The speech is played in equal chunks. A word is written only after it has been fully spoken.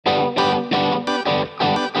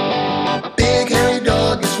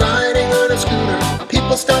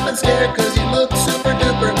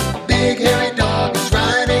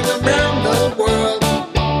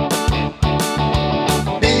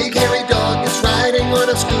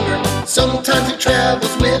scooter. Sometimes he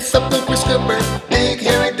travels with a Booker Scooper. Big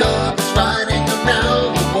hairy dog is riding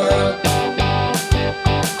around the world.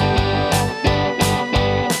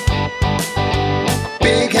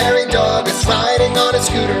 Big hairy dog is riding on a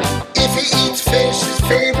scooter. If he eats fish, his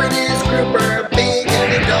favorite is grouper. Big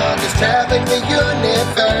hairy dog is traveling the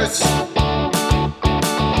universe.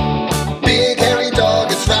 Big hairy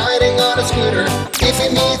dog is riding on a scooter. If he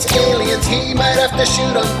meets aliens, he might have to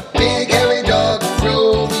shoot 'em. Big